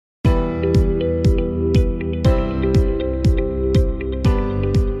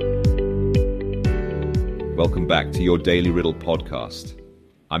Welcome back to your Daily Riddle podcast.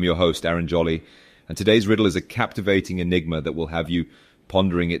 I'm your host, Aaron Jolly, and today's riddle is a captivating enigma that will have you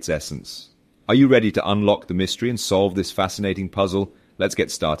pondering its essence. Are you ready to unlock the mystery and solve this fascinating puzzle? Let's get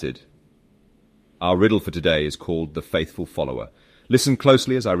started. Our riddle for today is called The Faithful Follower. Listen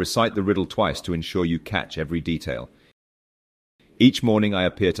closely as I recite the riddle twice to ensure you catch every detail. Each morning I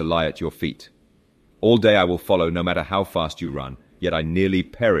appear to lie at your feet. All day I will follow no matter how fast you run, yet I nearly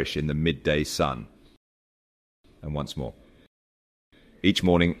perish in the midday sun. And once more. Each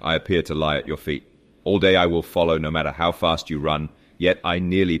morning I appear to lie at your feet. All day I will follow no matter how fast you run, yet I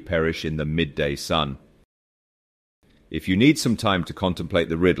nearly perish in the midday sun. If you need some time to contemplate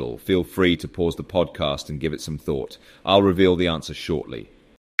the riddle, feel free to pause the podcast and give it some thought. I'll reveal the answer shortly.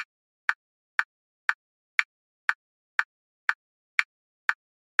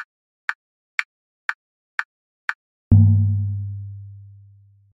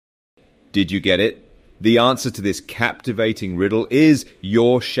 Did you get it? The answer to this captivating riddle is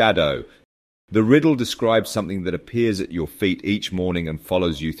your shadow. The riddle describes something that appears at your feet each morning and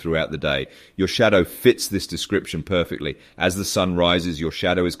follows you throughout the day. Your shadow fits this description perfectly. As the sun rises, your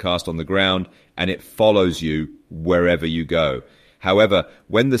shadow is cast on the ground and it follows you wherever you go. However,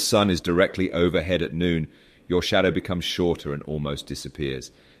 when the sun is directly overhead at noon, your shadow becomes shorter and almost disappears.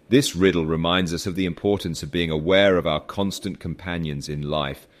 This riddle reminds us of the importance of being aware of our constant companions in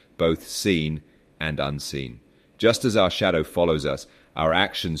life, both seen and unseen. Just as our shadow follows us, our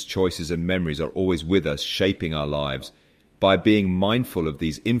actions, choices, and memories are always with us, shaping our lives. By being mindful of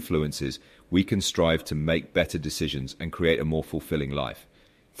these influences, we can strive to make better decisions and create a more fulfilling life.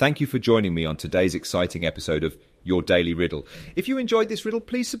 Thank you for joining me on today's exciting episode of Your Daily Riddle. If you enjoyed this riddle,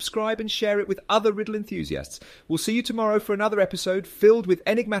 please subscribe and share it with other riddle enthusiasts. We'll see you tomorrow for another episode filled with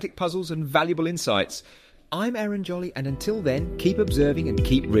enigmatic puzzles and valuable insights. I'm Aaron Jolly, and until then, keep observing and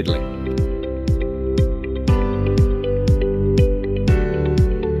keep riddling.